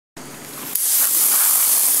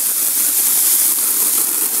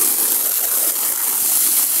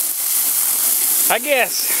I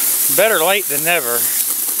guess better late than never,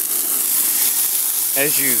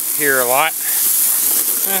 as you hear a lot.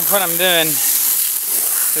 What I'm doing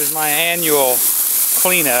is my annual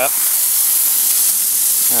cleanup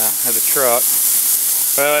of the truck.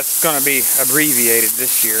 Well, it's going to be abbreviated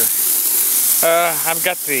this year. I've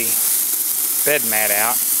got the bed mat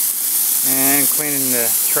out and cleaning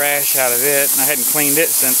the trash out of it. I hadn't cleaned it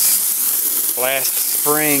since last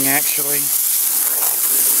spring, actually.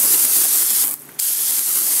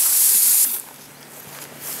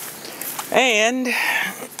 And,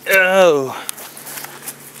 oh,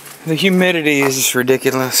 the humidity is just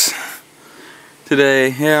ridiculous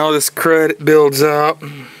today. Yeah, all this crud builds up.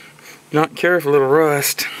 Not careful, it'll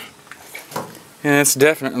rust. And it's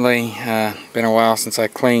definitely been a while since I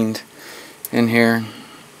cleaned in here.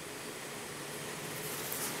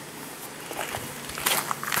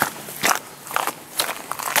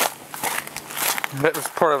 That was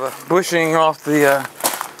part of a bushing off the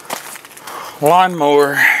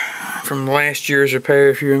lawnmower from last year's repair,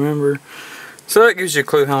 if you remember. So that gives you a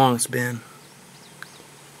clue how long it's been.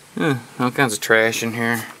 All kinds of trash in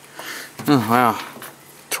here. Oh wow.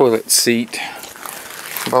 Toilet seat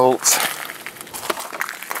bolts.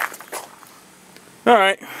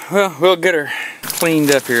 Alright, well, we'll get her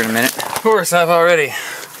cleaned up here in a minute. Of course, I've already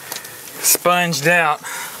sponged out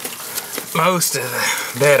most of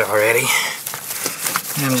the bed already.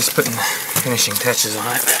 I'm just putting finishing touches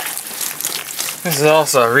on it. This is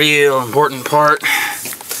also a real important part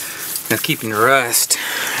of keeping rust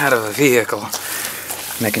out of a vehicle,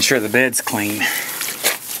 making sure the bed's clean.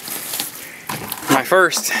 My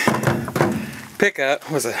first pickup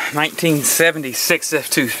was a 1976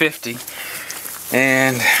 F-150,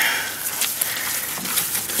 and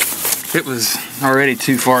it was already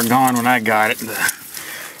too far gone when I got it.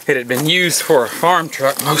 It had been used for a farm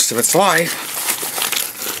truck most of its life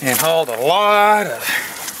and hauled a lot of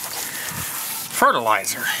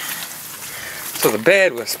fertilizer. So the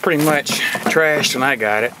bed was pretty much trashed when I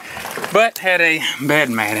got it, but had a bed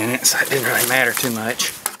mat in it, so it didn't really matter too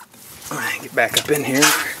much. Get back up in here.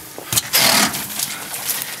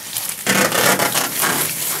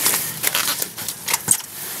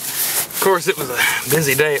 Of course, it was a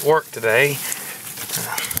busy day at work today,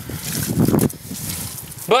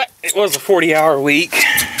 but it was a 40-hour week.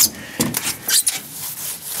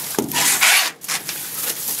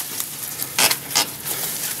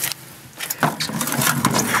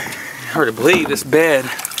 Hard to believe this bed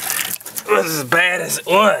was as bad as it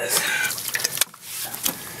was.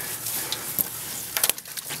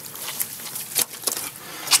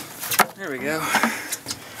 There we go.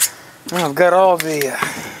 Well, I've got all the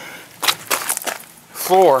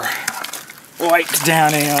floor wiped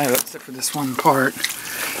down anyway, except for this one part.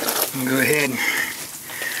 I'll go ahead and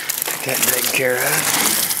get that taken care of.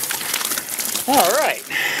 Alright,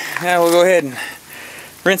 now we'll go ahead and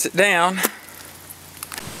rinse it down.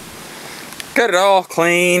 Got it all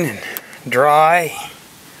clean and dry.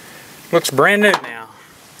 Looks brand new now.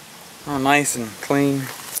 All nice and clean.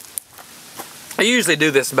 I usually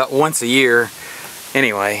do this about once a year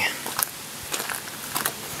anyway.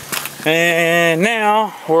 And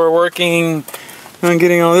now we're working on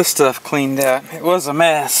getting all this stuff cleaned out. It was a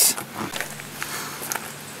mess.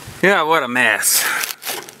 Yeah, what a mess.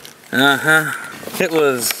 It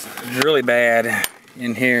was really bad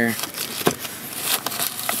in here.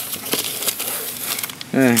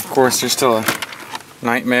 And of course, there's still a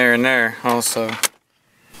nightmare in there also.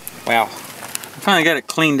 Wow. I finally got it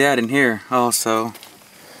cleaned out in here also.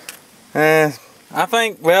 I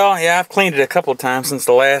think, well, yeah, I've cleaned it a couple of times since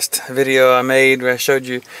the last video I made where I showed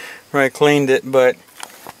you where I cleaned it, but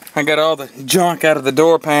I got all the junk out of the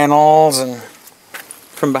door panels and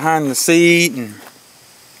from behind the seat and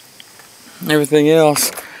everything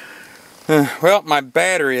else. Well, my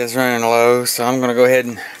battery is running low, so I'm going to go ahead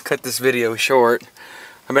and cut this video short.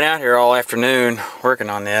 I've been out here all afternoon working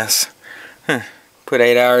on this. Put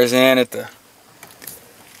 8 hours in at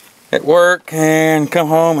work and come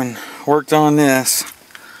home and worked on this.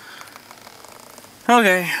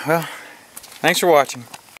 Okay, well, thanks for watching.